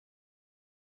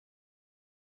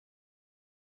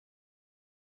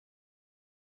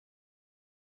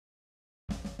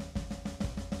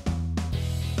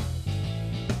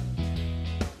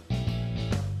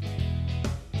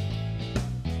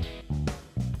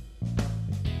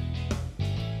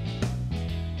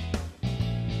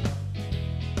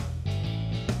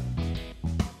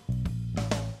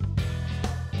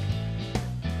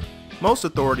Most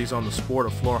authorities on the sport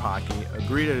of floor hockey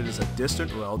agree that it is a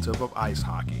distant relative of ice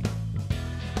hockey.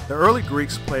 The early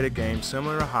Greeks played a game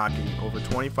similar to hockey over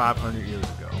 2,500 years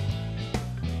ago.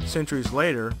 Centuries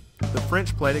later, the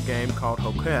French played a game called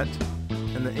hoquet,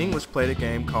 and the English played a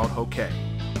game called hockey.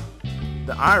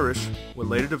 The Irish would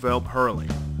later develop hurling,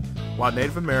 while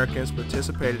Native Americans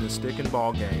participated in stick and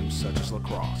ball games such as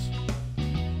lacrosse.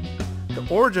 The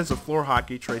origins of floor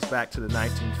hockey trace back to the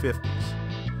 1950s,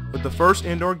 with the first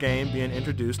indoor game being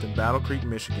introduced in Battle Creek,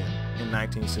 Michigan in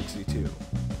 1962.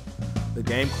 The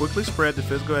game quickly spread to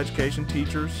physical education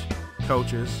teachers,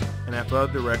 coaches, and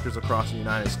athletic directors across the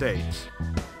United States,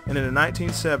 and in the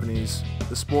 1970s,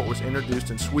 the sport was introduced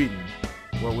in Sweden,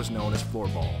 where it was known as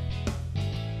floorball.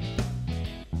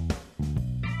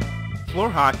 Floor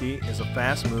hockey is a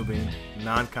fast-moving,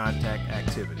 non-contact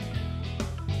activity.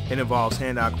 It involves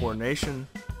hand-eye coordination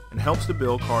and helps to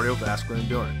build cardiovascular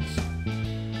endurance.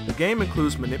 The game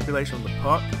includes manipulation of the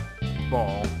puck,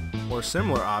 ball, or a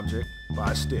similar object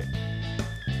by a stick.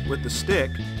 With the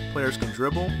stick, players can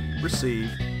dribble, receive,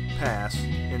 pass,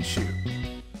 and shoot.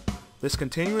 This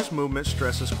continuous movement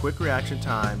stresses quick reaction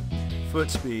time, foot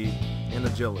speed, and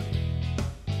agility.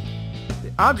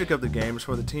 The object of the game is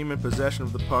for the team in possession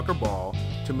of the puck or ball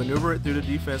to maneuver it through the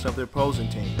defense of the opposing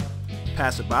team,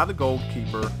 pass it by the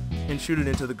goalkeeper, and shoot it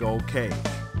into the goal cage.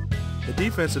 The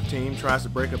defensive team tries to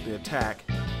break up the attack,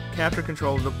 capture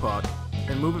control of the puck,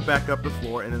 and move it back up the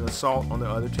floor in an assault on the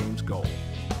other team's goal.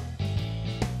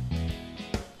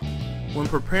 When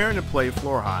preparing to play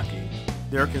floor hockey,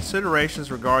 there are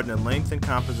considerations regarding the length and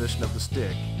composition of the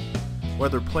stick,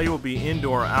 whether play will be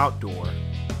indoor or outdoor,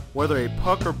 whether a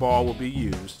puck or ball will be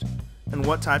used, and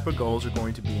what type of goals are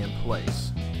going to be in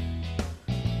place.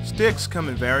 Sticks come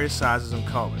in various sizes and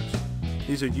colors.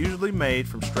 These are usually made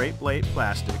from straight blade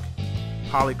plastic,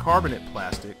 polycarbonate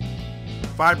plastic,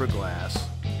 fiberglass,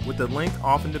 with the length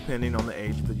often depending on the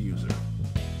age of the user.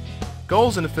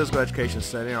 Goals in the physical education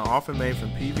setting are often made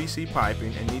from PVC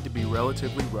piping and need to be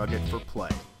relatively rugged for play.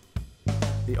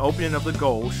 The opening of the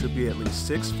goal should be at least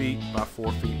 6 feet by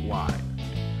 4 feet wide.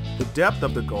 The depth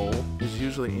of the goal is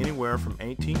usually anywhere from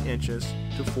 18 inches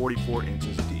to 44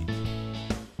 inches deep.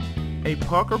 A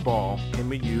puck or ball can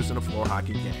be used in a floor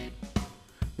hockey game.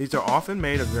 These are often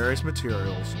made of various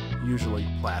materials, usually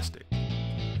plastic.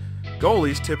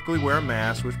 Goalies typically wear a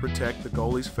mask which protect the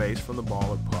goalie's face from the ball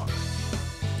or puck.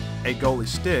 A goalie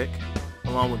stick,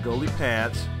 along with goalie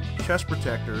pads, chest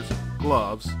protectors,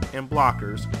 gloves, and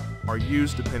blockers, are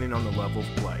used depending on the level of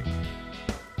play.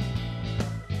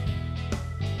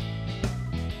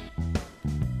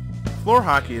 Floor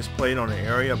hockey is played on an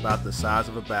area about the size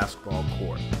of a basketball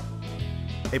court.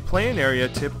 A playing area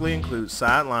typically includes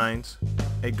sidelines,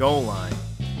 a goal line,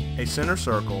 a center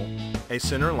circle, a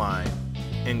center line,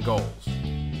 and goals.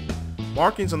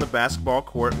 Markings on the basketball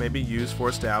court may be used for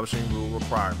establishing rule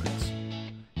requirements.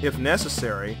 If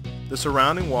necessary, the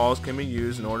surrounding walls can be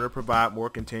used in order to provide more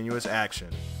continuous action,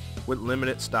 with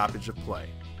limited stoppage of play.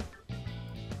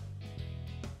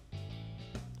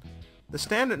 The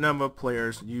standard number of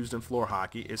players used in floor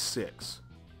hockey is 6.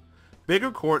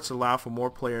 Bigger courts allow for more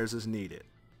players as needed.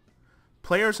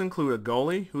 Players include a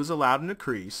goalie who is allowed in the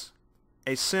crease,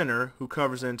 a center who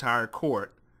covers the entire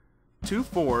court, 2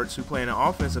 forwards who play in the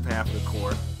offensive half of the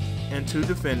court, and 2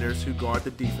 defenders who guard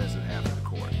the defensive half of the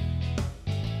court.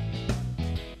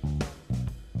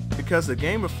 Because the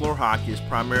game of floor hockey is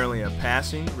primarily a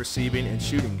passing, receiving, and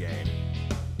shooting game,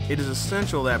 it is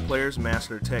essential that players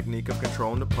master the technique of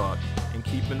controlling the puck and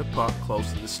keeping the puck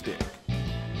close to the stick.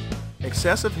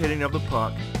 Excessive hitting of the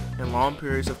puck and long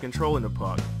periods of controlling the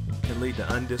puck can lead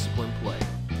to undisciplined play.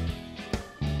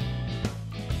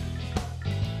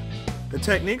 The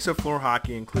techniques of floor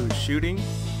hockey include shooting,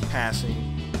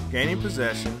 passing, gaining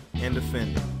possession, and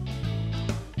defending.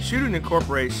 Shooting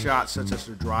incorporates shots such as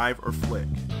the drive or flick.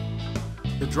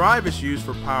 The drive is used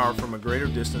for power from a greater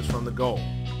distance from the goal.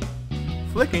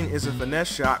 Flicking is a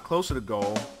finesse shot close to the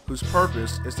goal whose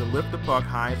purpose is to lift the puck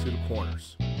high through the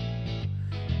corners.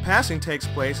 Passing takes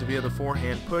place via the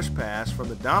forehand push pass from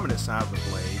the dominant side of the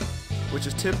blade, which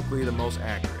is typically the most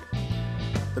accurate.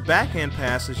 The backhand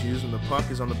pass is used when the puck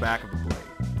is on the back of the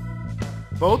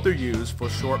blade. Both are used for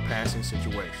short passing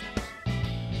situations.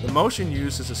 The motion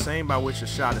used is the same by which the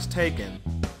shot is taken,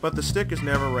 but the stick is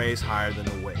never raised higher than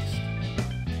the waist.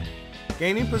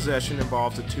 Gaining possession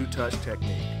involves a 2-touch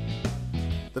technique.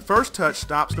 The first touch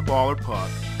stops the ball or puck,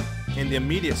 and the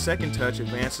immediate second touch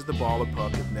advances the ball or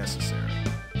puck if necessary.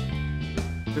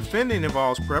 Defending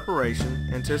involves preparation,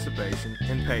 anticipation,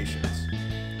 and patience.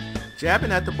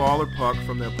 Jabbing at the ball or puck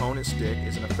from the opponent's stick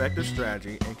is an effective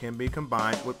strategy and can be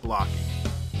combined with blocking.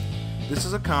 This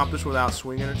is accomplished without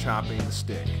swinging or chopping the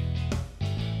stick.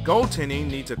 Goaltending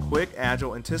needs a quick,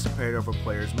 agile anticipator of a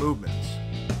player's movements.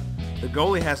 The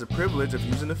goalie has the privilege of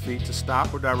using the feet to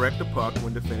stop or direct the puck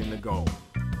when defending the goal.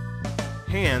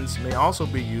 Hands may also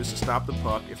be used to stop the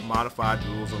puck if modified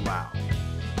rules allow.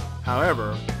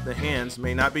 However, the hands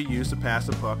may not be used to pass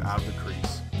the puck out of the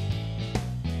crease.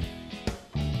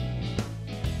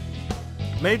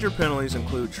 Major penalties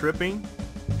include tripping,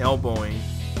 elbowing,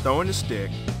 throwing the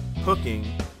stick, hooking,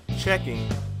 checking,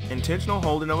 intentional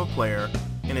holding of a player,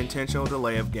 and intentional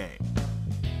delay of game.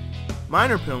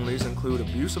 Minor penalties include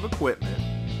abuse of equipment,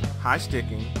 high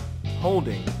sticking,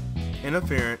 holding,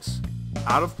 interference,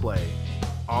 out of play,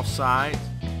 offside,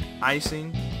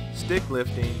 icing, stick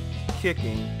lifting,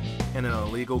 kicking, and an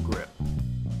illegal grip.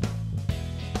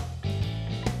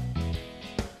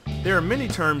 There are many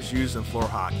terms used in floor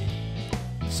hockey.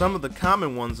 Some of the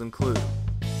common ones include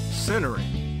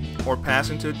centering, or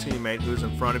passing to a teammate who is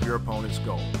in front of your opponent's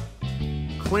goal,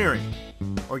 clearing,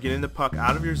 or getting the puck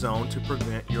out of your zone to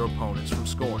prevent your opponents from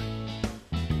scoring,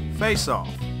 face-off,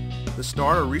 the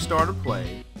start or restart of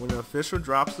play when an official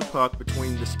drops the puck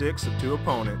between the sticks of two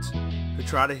opponents to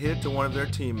try to hit to one of their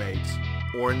teammates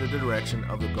or in the direction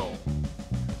of the goal,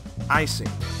 icing,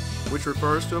 which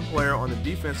refers to a player on the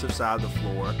defensive side of the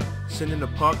floor sending the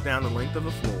puck down the length of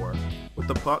the floor with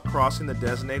the puck crossing the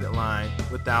designated line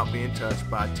without being touched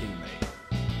by a teammate.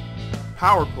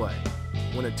 Power play,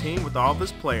 when a team with all of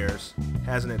its players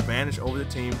has an advantage over the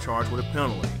team charged with a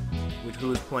penalty,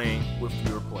 who is playing with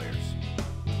fewer players.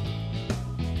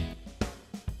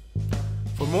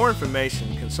 For more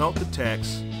information, consult the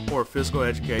text or a physical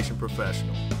education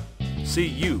professional. See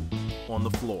you on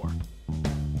the floor.